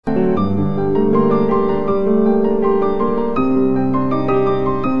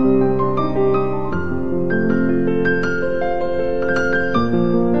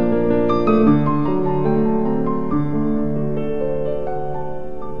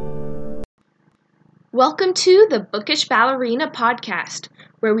Welcome to the Bookish Ballerina podcast,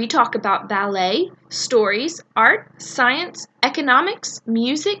 where we talk about ballet, stories, art, science, economics,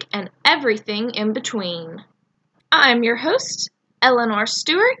 music, and everything in between. I'm your host, Eleanor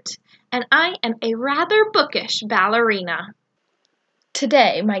Stewart, and I am a rather bookish ballerina.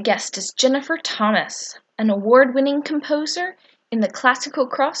 Today, my guest is Jennifer Thomas, an award-winning composer in the classical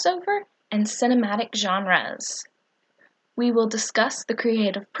crossover and cinematic genres. We will discuss the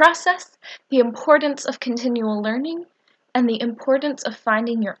creative process, the importance of continual learning, and the importance of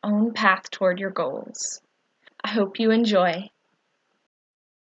finding your own path toward your goals. I hope you enjoy.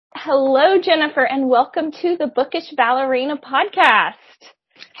 Hello, Jennifer, and welcome to the Bookish Ballerina podcast.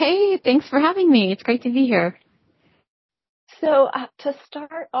 Hey, thanks for having me. It's great to be here. So to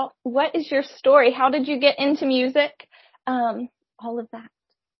start off, what is your story? How did you get into music? All of that.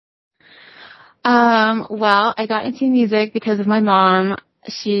 Well, I got into music because of my mom.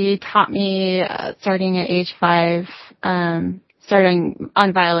 She taught me starting at age 5, starting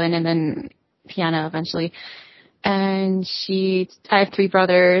on violin and then piano eventually. And I have 3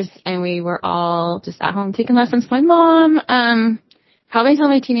 brothers, and we were all just at home taking lessons with my mom, probably until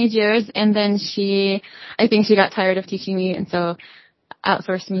my teenage years. And then I think she got tired of teaching me, and so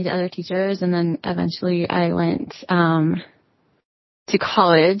outsourced me to other teachers. And then eventually I went, to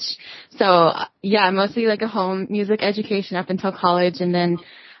college. So yeah, mostly like a home music education up until college. And then,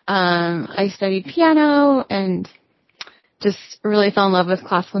 I studied piano and just really fell in love with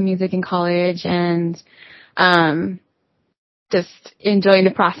classical music in college and, just enjoying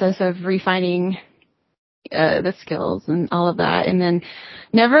the process of refining, the skills and all of that. And then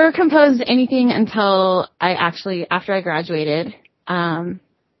never composed anything until after I graduated. And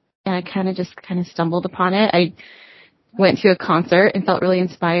I kind of stumbled upon it. I went to a concert and felt really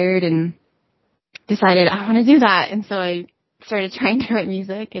inspired and decided I want to do that. And so I started trying to write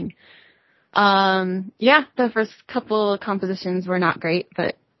music. And, the first couple compositions were not great,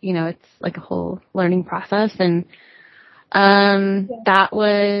 but, it's like a whole learning process. And, that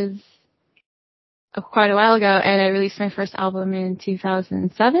was quite a while ago. And I released my first album in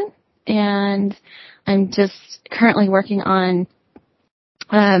 2007. And I'm just currently working on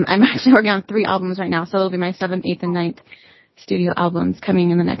I'm actually working on 3 albums right now, so it'll be my 7th, 8th, and 9th studio albums coming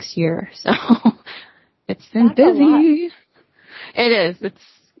in the next year. So it's been busy. It is. It's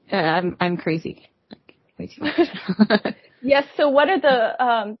I'm crazy, like way too much. Yes. So what are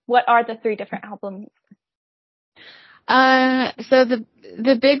the 3 different albums? So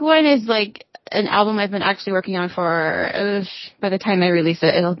the big one is like an album I've been actually working on for by the time I release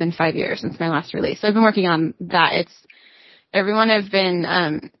it, it'll have been 5 years since my last release. So I've been working on that. Everyone I've been,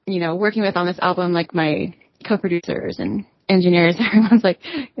 working with on this album, like my co-producers and engineers, everyone's like,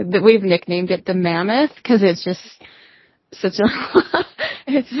 we've nicknamed it the Mammoth because it's just such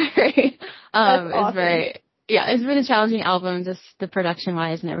it's very, awesome. It's been a challenging album, just the production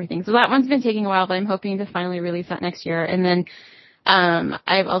wise and everything. So that one's been taking a while, but I'm hoping to finally release that next year. And then,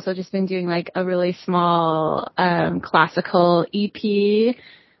 I've also just been doing like a really small, classical EP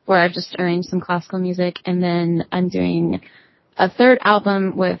where I've just arranged some classical music. And then I'm doing a 3rd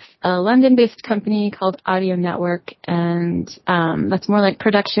album with a London-based company called Audio Network, and that's more like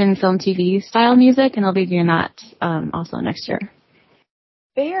production, film, TV style music, and I'll be doing that also next year.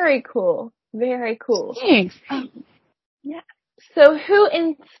 Very cool. Very cool. Thanks. Yeah. So who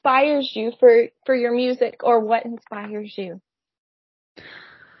inspires you for your music, or what inspires you?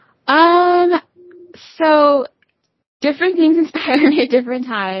 So different things inspire me at different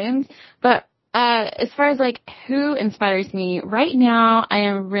times, but as far as like who inspires me right now, I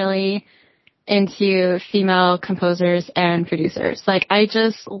am really into female composers and producers. Like I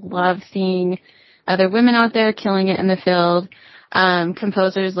just love seeing other women out there killing it in the field.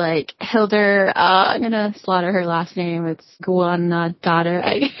 Composers like Hildur, I'm gonna slaughter her last name. It's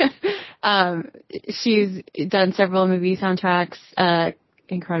Guðnadóttir. She's done several movie soundtracks,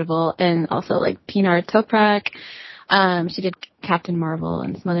 incredible, and also like Pinar Toprak. She did Captain Marvel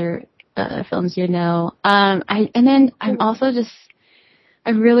and some other films, I'm also just,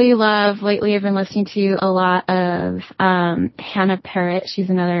 I really love, lately I've been listening to a lot of Hannah Parrott. She's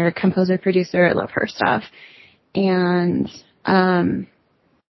another composer producer. I love her stuff. And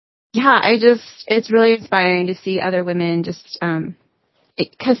it's really inspiring to see other women just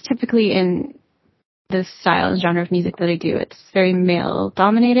because typically in the style and genre of music that I do, it's very male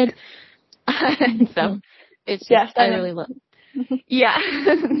dominated. And so it's just, I really love. Yeah.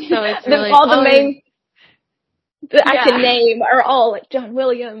 So it's really all the names that I can name are all like John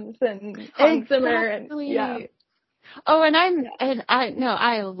Williams and Hans Zimmer, and Oh, and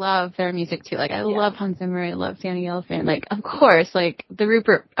I love their music too. Like I love Hans Zimmer, I love Danny Elfman. Like of course, like the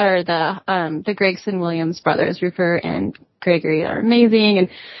Rupert or the Gregson Williams brothers, Rupert and Gregory are amazing, and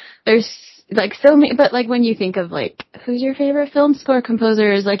there's like so many. But like when you think of like who's your favorite film score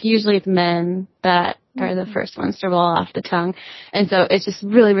composers, like usually it's men that are the first ones to roll off the tongue, and so it's just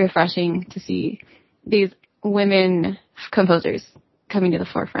really refreshing to see these women composers coming to the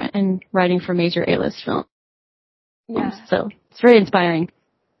forefront and writing for major A-list films. Yeah. So it's very inspiring.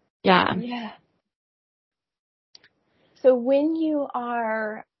 Yeah. Yeah. So when you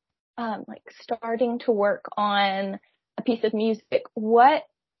are like starting to work on a piece of music,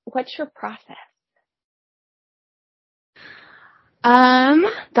 what's your process?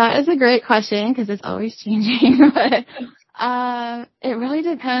 That is a great question because it's always changing. But it really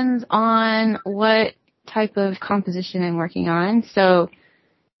depends on what type of composition I'm working on. So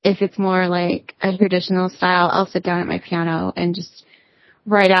if it's more like a traditional style, I'll sit down at my piano and just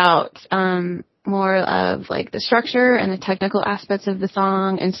write out more of like the structure and the technical aspects of the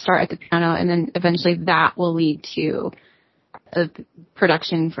song and start at the piano, and then eventually that will lead to a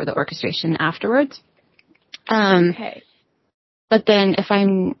production for the orchestration afterwards. Okay. But then if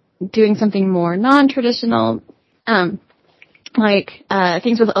I'm doing something more non-traditional, like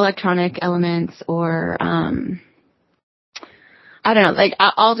things with electronic elements or I don't know, like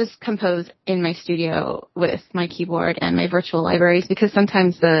I'll just compose in my studio with my keyboard and my virtual libraries, because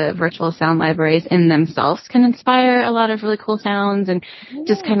sometimes the virtual sound libraries in themselves can inspire a lot of really cool sounds, and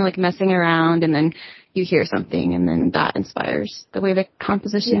just kind of like messing around, and then you hear something and then that inspires the way the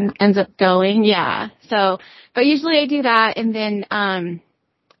composition ends up going. Yeah. So, but usually I do that, and then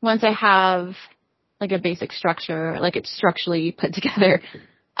once I have like a basic structure, like it's structurally put together,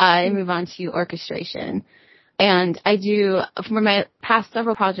 I move on to orchestration. And I do, for my past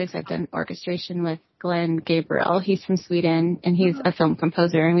several projects, I've done orchestration with Glenn Gabriel. He's from Sweden, and he's a film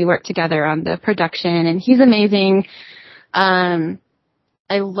composer, and we work together on the production, and he's amazing. I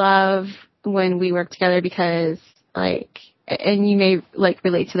love when we work together because, like, and you may, like,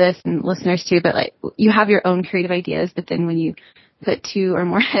 relate to this, and listeners too, but, like, you have your own creative ideas, but then when you put two or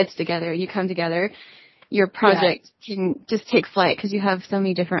more heads together, you come together, your project can just take flight because you have so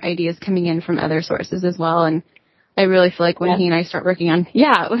many different ideas coming in from other sources as well. And I really feel like when he and I start working on,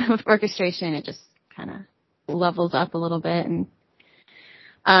 with orchestration, it just kind of levels up a little bit. And,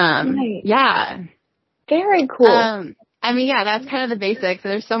 Very cool. I mean, that's kind of the basics.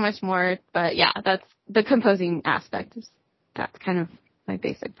 There's so much more, but that's the composing aspect. That's kind of my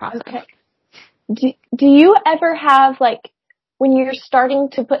basic process. Okay. Do you ever have, like, when you're starting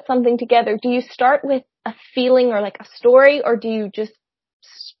to put something together, do you start with a feeling or like a story, or do you just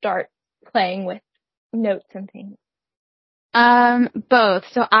start playing with notes and things? Both.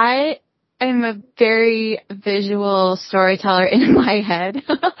 So I am a very visual storyteller in my head.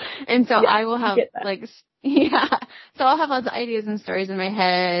 And so I will have so I'll have lots of ideas and stories in my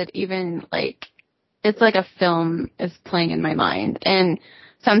head, even like it's like a film is playing in my mind. And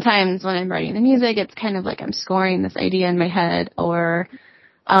sometimes when I'm writing the music, it's kind of like I'm scoring this idea in my head, or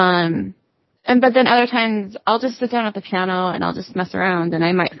but then other times I'll just sit down at the piano and I'll just mess around, and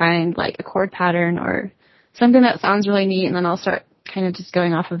I might find like a chord pattern or something that sounds really neat, and then I'll start kind of just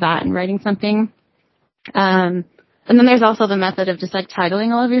going off of that and writing something. And then there's also the method of just like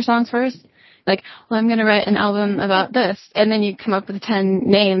titling all of your songs first. Like, well, I'm going to write an album about this, and then you come up with 10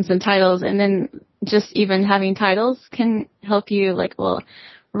 names and titles, and then just even having titles can help you, like,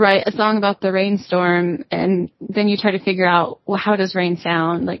 write a song about the rainstorm, and then you try to figure out, well, how does rain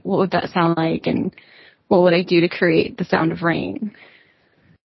sound? Like, what would that sound like, and what would I do to create the sound of rain?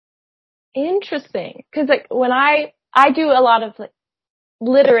 Interesting. Because, like, when I do a lot of, like,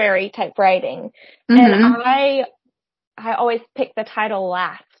 literary type writing, and I always pick the title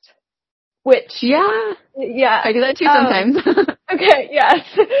last. Which I do that too sometimes. Okay,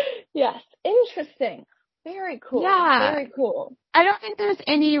 yes, interesting, very cool. Very cool. I don't think there's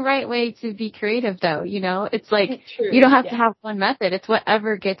any right way to be creative, though. You know, it's like you don't have to have one method. It's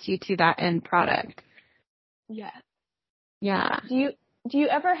whatever gets you to that end product. Yeah. Do you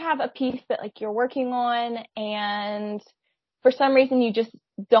ever have a piece that like you're working on and for some reason you just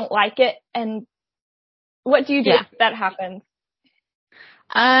don't like it, and what do you do if that happens?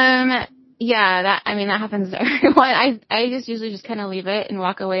 That happens to everyone. I just usually just kind of leave it and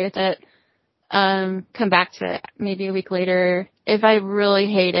walk away with it. Come back to it maybe a week later. If I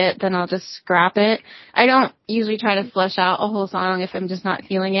really hate it, then I'll just scrap it. I don't usually try to flesh out a whole song. If I'm just not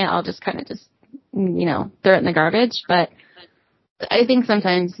feeling it, I'll just kind of just, throw it in the garbage. But I think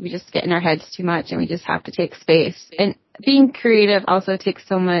sometimes we just get in our heads too much and we just have to take space. And being creative also takes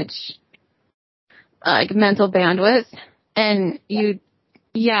so much like mental bandwidth, and you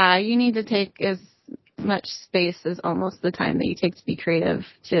need to take as much space as almost the time that you take to be creative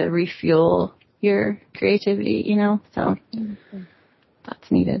to refuel your creativity, so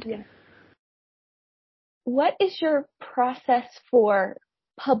that's needed. Yeah. What is your process for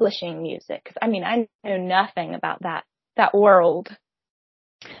publishing music? 'Cause, I mean, I know nothing about that world.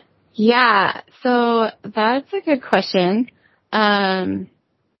 Yeah, so that's a good question.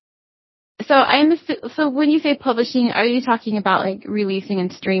 So when you say publishing, are you talking about like releasing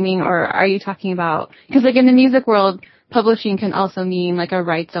and streaming, or are you talking about, because like in the music world, publishing can also mean like a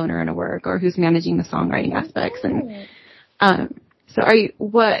rights owner in a work or who's managing the songwriting aspects. And so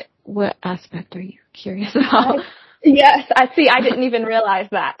what aspect are you curious about? Yes, I see. I didn't even realize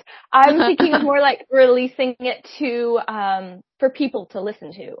that. I'm thinking of more like releasing it to for people to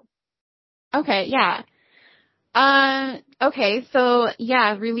listen to. Okay, yeah. Okay, so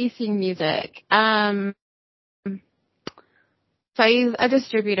yeah, releasing music. So I use a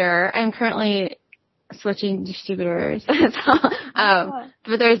distributor. I'm currently switching distributors. But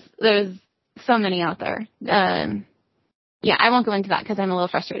there's so many out there. Yeah, I won't go into that because I'm a little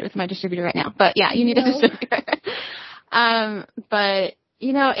frustrated with my distributor right now. But yeah, you need a distributor. But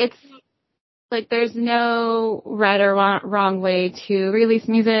it's like there's no right or wrong way to release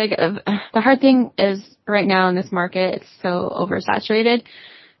music. The hard thing is right now in this market, it's so oversaturated.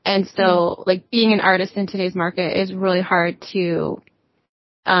 And so like being an artist in today's market is really hard to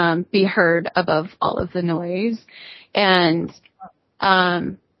be heard above all of the noise. And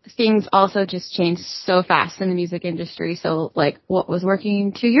things also just changed so fast in the music industry. So like what was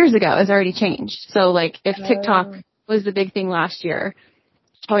working 2 years ago has already changed. So like if TikTok was the big thing last year,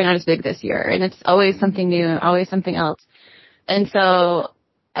 it's probably not as big this year. And it's always something new and always something else. And so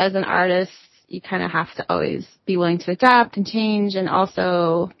as an artist, you kind of have to always be willing to adapt and change. And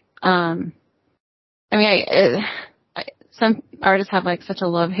also, some artists have like such a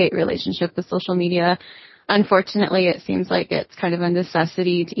love-hate relationship with social media. Unfortunately, it seems like it's kind of a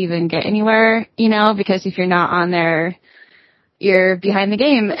necessity to even get anywhere, because if you're not on there, you're behind the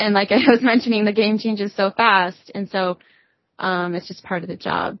game. And like I was mentioning, the game changes so fast. And so, it's just part of the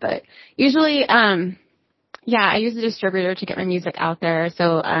job. But usually, I use a distributor to get my music out there.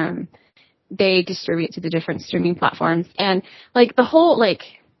 So, they distribute to the different streaming platforms. And like the whole like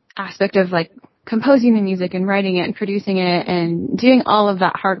aspect of like composing the music and writing it and producing it and doing all of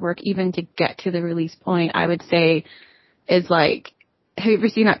that hard work even to get to the release point, I would say is like, have you ever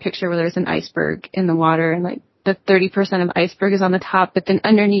seen that picture where there's an iceberg in the water and like the 30% of the iceberg is on the top, but then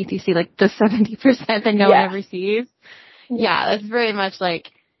underneath you see like the 70% that no one ever sees? Yeah, that's very much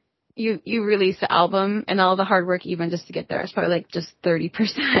like you release the album and all the hard work even just to get there is probably like just 30%.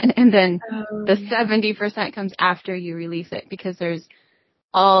 And then the 70% comes after you release it, because there's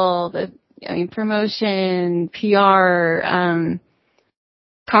all the, promotion, PR,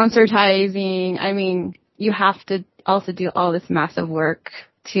 concertizing. You have to also do all this massive work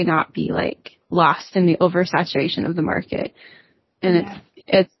to not be like lost in the oversaturation of the market. And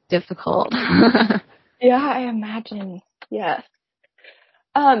it's difficult. Yeah, I imagine. Yes.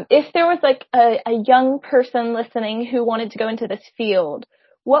 If there was like a young person listening who wanted to go into this field,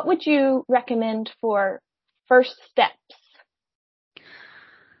 what would you recommend for first steps?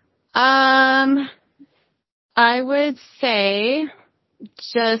 I would say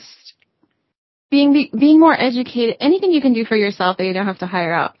just being more educated. Anything you can do for yourself that you don't have to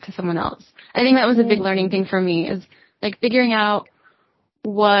hire out to someone else. I think that was a big learning thing for me, is like figuring out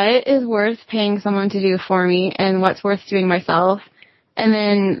what is worth paying someone to do for me and what's worth doing myself. And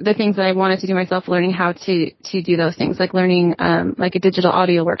then the things that I wanted to do myself, learning how to do those things, like learning like a digital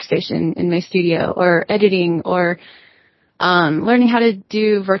audio workstation in my studio, or editing, or learning how to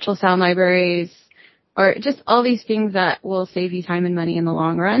do virtual sound libraries, or just all these things that will save you time and money in the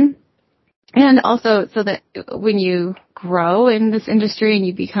long run. And also so that when you grow in this industry and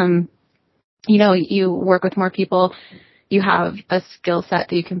you become, you work with more people, you have a skill set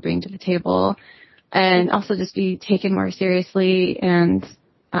that you can bring to the table, and also just be taken more seriously and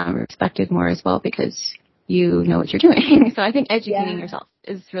respected more as well, because you know what you're doing. So I think educating yourself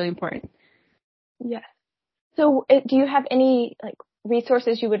is really important. Yeah. So do you have any like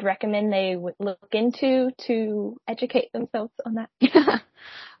resources you would recommend they would look into to educate themselves on that?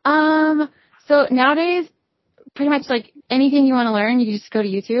 So nowadays, pretty much like anything you want to learn, you just go to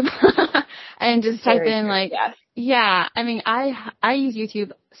YouTube and just type in like, I use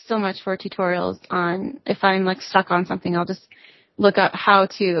YouTube so much for tutorials on, if I'm like stuck on something, I'll just look up how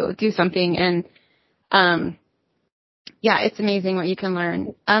to do something. And, it's amazing what you can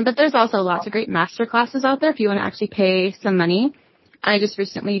learn. But there's also lots of great master classes out there if you want to actually pay some money. I just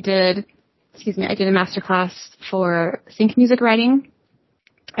recently did I did a masterclass for sync music writing,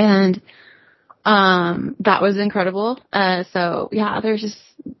 and that was incredible. So yeah, there's just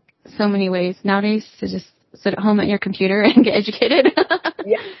so many ways nowadays to just sit at home at your computer and get educated.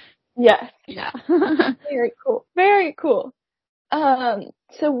 Yes. Yes. Yeah. Very cool. Very cool.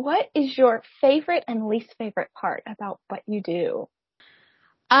 So what is your favorite and least favorite part about what you do?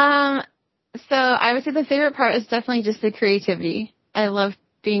 So I would say the favorite part is definitely just the creativity. I love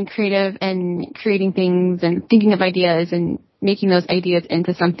being creative and creating things and thinking of ideas and making those ideas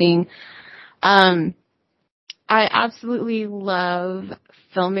into something. I absolutely love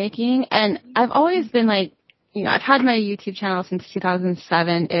filmmaking, and I've always been like, I've had my YouTube channel since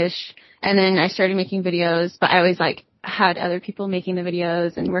 2007-ish, and then I started making videos, but I always like had other people making the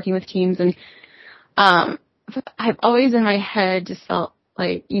videos and working with teams, and I've always in my head just felt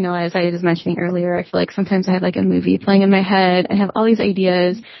like, as I was mentioning earlier, I feel like sometimes I have like a movie playing in my head. I have all these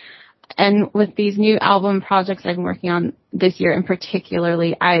ideas. And with these new album projects I've been working on this year in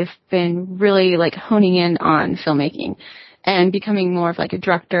particularly, I've been really like honing in on filmmaking and becoming more of like a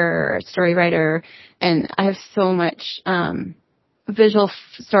director or a story writer. And I have so much visual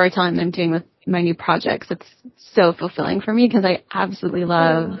storytelling that I'm doing with my new projects. It's so fulfilling for me because I absolutely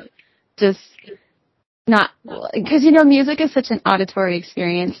love just because music is such an auditory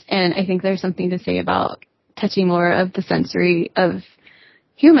experience, and I think there's something to say about touching more of the sensory of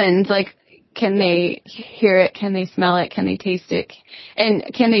humans. Like, can they hear it? Can they smell it? Can they taste it? And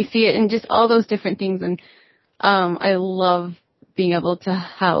can they see it? And just all those different things. And I love being able to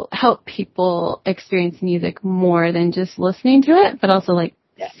help people experience music more than just listening to it, but also like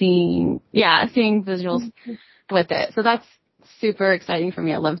seeing visuals with it. So that's super exciting for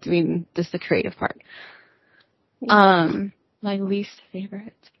me. I love doing just the creative part. My least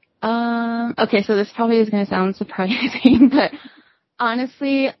favorite. Okay, so this probably is going to sound surprising, but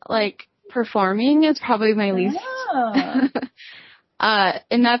honestly, like, performing is probably my least.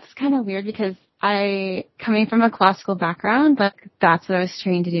 And that's kind of weird because coming from a classical background, but that's what I was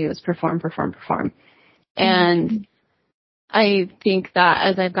trained to do, is perform. And I think that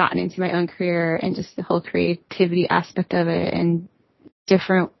as I've gotten into my own career and just the whole creativity aspect of it and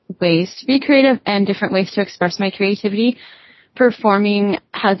different ways to be creative and different ways to express my creativity, performing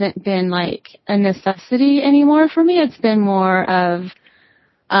hasn't been like a necessity anymore for me. It's been more of,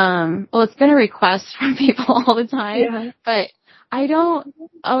 it's been a request from people all the time, but I don't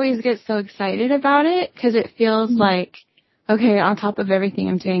always get so excited about it because it feels like, okay, on top of everything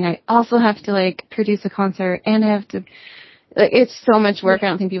I'm doing, I also have to like produce a concert and I have to, like, it's so much work. I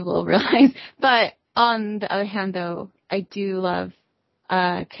don't think people will realize. But on the other hand, though, I do love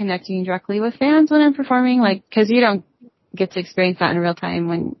connecting directly with fans when I'm performing, like, because you don't get to experience that in real time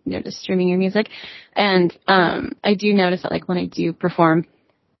when you're just streaming your music. And I do notice that, like, when I do perform,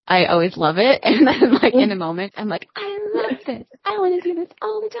 I always love it. And then, like, in a moment, I'm like, I love this. I want to do this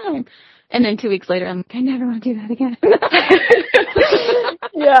all the time. And then 2 weeks later, I'm like, I never want to do that again.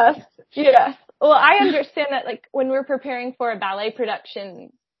 Yes. Well, I understand that, like, when we're preparing for a ballet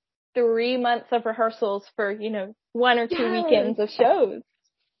production, 3 months of rehearsals for, 1 or 2 weekends of shows.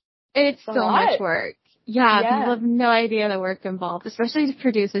 It's so much work. Yeah, people have no idea the work involved, especially to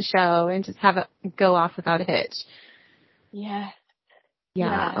produce a show and just have it go off without a hitch. Yeah.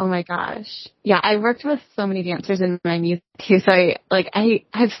 Oh my gosh. Yeah, I worked with so many dancers in my music too, so I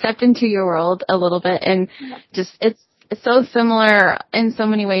have stepped into your world a little bit, and just it's so similar in so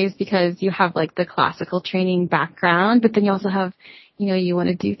many ways because you have like the classical training background, but then you also have, you want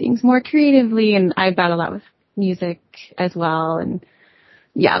to do things more creatively, and I battle that with music as well, and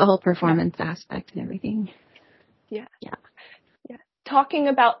the whole performance aspect and everything. Yeah. Talking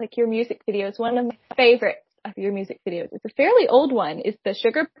about like your music videos, one of my favorites of your music videos, it's a fairly old one, is the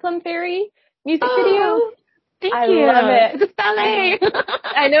Sugar Plum Fairy music video. Thank I you. love it. It's ballet.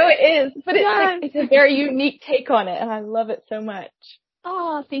 I know it is, but it's a very unique take on it, and I love it so much.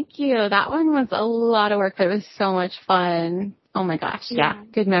 Oh, thank you. That one was a lot of work, but it was so much fun. Oh my gosh. Yeah.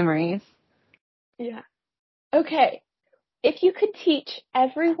 Good memories. Yeah. Okay. If you could teach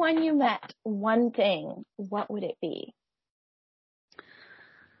everyone you met one thing, what would it be?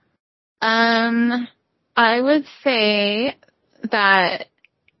 I would say that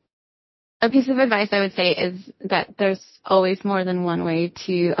a piece of advice I would say is that there's always more than one way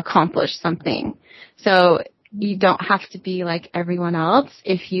to accomplish something. So you don't have to be like everyone else.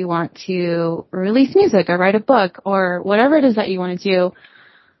 If you want to release music or write a book or whatever it is that you want to do,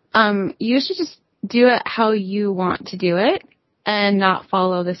 you should just do it how you want to do it and not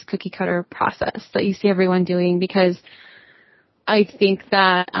follow this cookie cutter process that you see everyone doing, because I think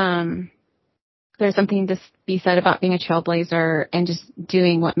that, there's something to be said about being a trailblazer and just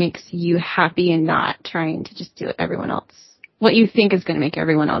doing what makes you happy and not trying to just do what you think is going to make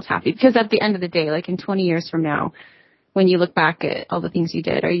everyone else happy. Because at the end of the day, like in 20 years from now, when you look back at all the things you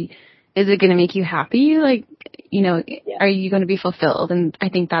did, is it going to make you happy? Like, are you going to be fulfilled? And I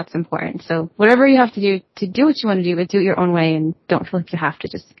think that's important. So whatever you have to do what you want to do, but do it your own way and don't feel like you have to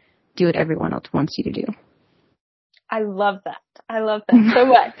just do what everyone else wants you to do. I love that. I love that so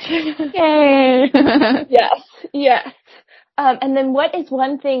much. Yay! Yes. And then what is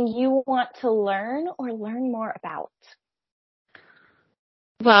one thing you want to learn or learn more about?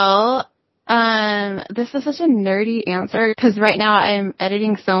 Well, this is such a nerdy answer because right now I'm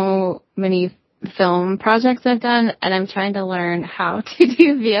editing so many film projects I've done, and I'm trying to learn how to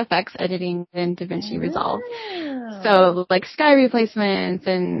do VFX editing in DaVinci Resolve. So like sky replacements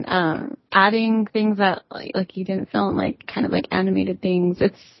and adding things that like you didn't film, like kind of like animated things.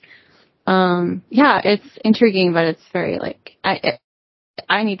 It's it's intriguing, but it's very like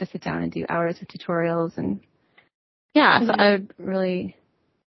I need to sit down and do hours of tutorials and so I would really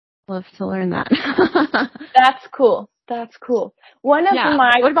love to learn that. That's cool. One of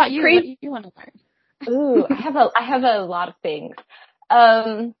my what about you? What do you want to learn? Ooh, I have a lot of things.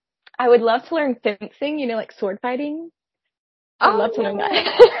 I would love to learn fencing, like sword fighting. I'd love to learn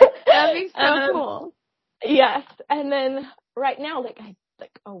that. That'd be so cool. Yes. And then right now, like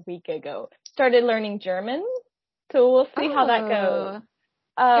a week ago, started learning German. So we'll see how that goes.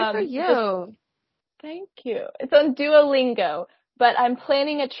 Good for you. Thank you. It's on Duolingo. But I'm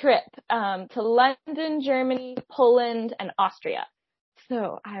planning a trip to London, Germany, Poland, and Austria.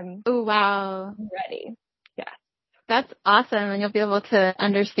 So I'm ready. Yeah. That's awesome. And you'll be able to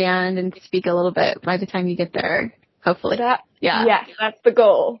understand and speak a little bit by the time you get there, hopefully. Yes, that's the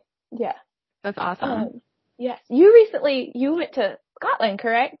goal. Yeah. That's awesome. Yes. You went to Scotland,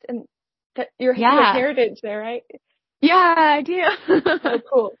 correct? And your heritage there, right? Yeah, I do. So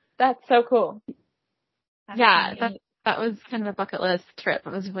cool. That's so cool. That was kind of a bucket list trip. It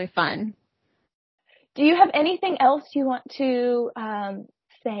was really fun. Do you have anything else you want to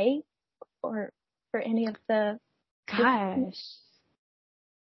say or for any of the... Gosh.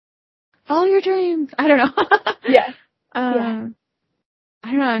 Follow your dreams. I don't know. Yes. I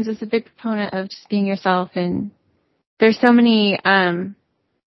don't know. I'm just a big proponent of just being yourself. And there's so many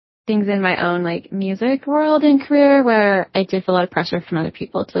things in my own like music world and career where I did feel a lot of pressure from other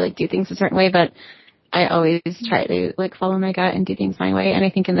people to like do things a certain way, but I always try to like follow my gut and do things my way. And I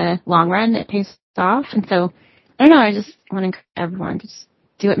think in the long run, it pays off. And so, I don't know, I just want to encourage everyone to just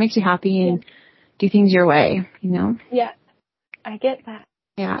do what makes you happy and do things your way, Yeah, I get that.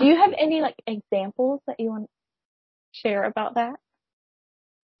 Yeah. Do you have any like examples that you want to share about that?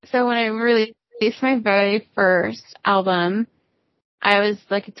 So when I released my very first album, I was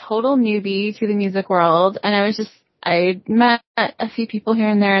like a total newbie to the music world. And I met a few people here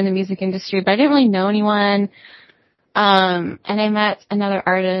and there in the music industry, but I didn't really know anyone. And I met another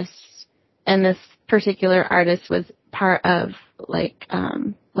artist, and this particular artist was part of like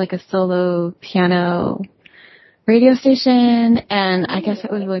a solo piano radio station, and I guess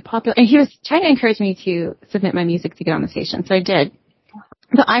it was really popular. And he was trying to encourage me to submit my music to get on the station, so I did.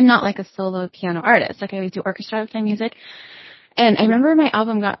 But I'm not like a solo piano artist. Like I always do orchestra with my music. And I remember my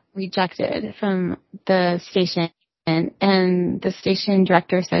album got rejected from the station. And the station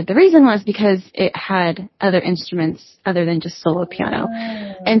director said the reason was because it had other instruments other than just solo piano.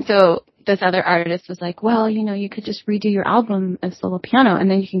 And so this other artist was like, well, you could just redo your album as solo piano and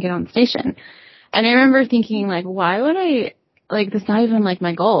then you can get on the station. And I remember thinking like, why would I, like, that's not even like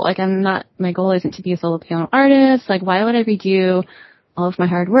my goal. Like my goal isn't to be a solo piano artist. Like, why would I redo all of my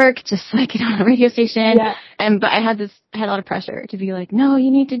hard work just so I get on a radio station? Yeah. But I had a lot of pressure to be like, no,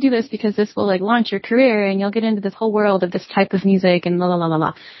 you need to do this because this will like launch your career and you'll get into this whole world of this type of music and la la la la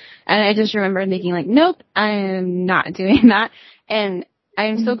la. And I just remember thinking like, nope, I am not doing that. And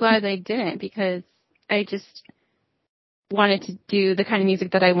I'm so glad that I didn't, because I just wanted to do the kind of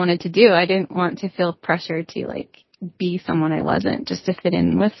music that I wanted to do. I didn't want to feel pressure to like be someone I wasn't just to fit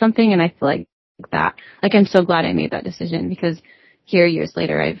in with something. And I feel like that, like, I'm so glad I made that decision, because here years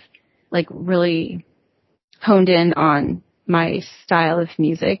later, I've like really honed in on my style of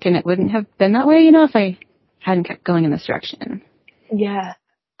music, and it wouldn't have been that way, if I hadn't kept going in this direction. Yeah.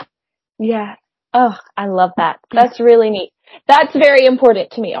 Yeah. Oh, I love that. That's really neat. That's very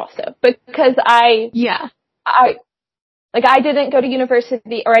important to me also, because I didn't go to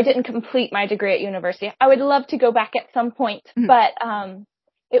university, or I didn't complete my degree at university. I would love to go back at some point, but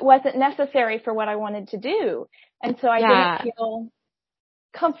it wasn't necessary for what I wanted to do. And so I didn't feel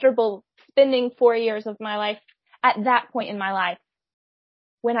comfortable spending 4 years of my life at that point in my life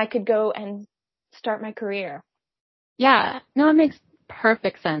when I could go and start my career. Yeah, no, it makes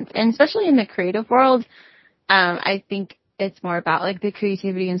perfect sense. And especially in the creative world, I think it's more about like the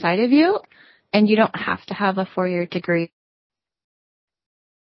creativity inside of you, and you don't have to have a 4-year degree.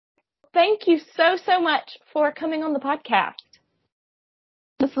 Thank you so much for coming on the podcast.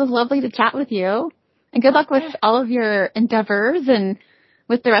 This was lovely to chat with you, and good luck with all of your endeavors and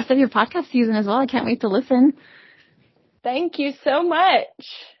with the rest of your podcast season as well. I can't wait to listen. Thank you so much.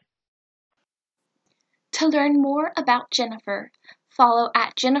 To learn more about Jennifer, follow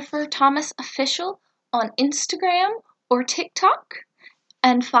at Jennifer Thomas Official on Instagram or TikTok,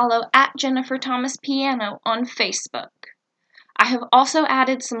 and follow at Jennifer Thomas Piano on Facebook. I have also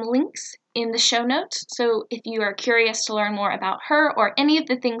added some links in the show notes, so if you are curious to learn more about her or any of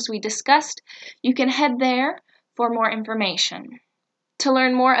the things we discussed, you can head there for more information. To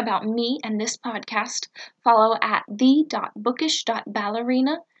learn more about me and this podcast, follow at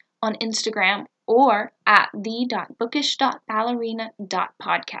the.bookish.ballerina on Instagram or at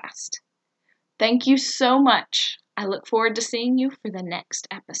the.bookish.ballerina.podcast. Thank you so much. I look forward to seeing you for the next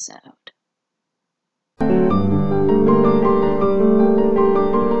episode.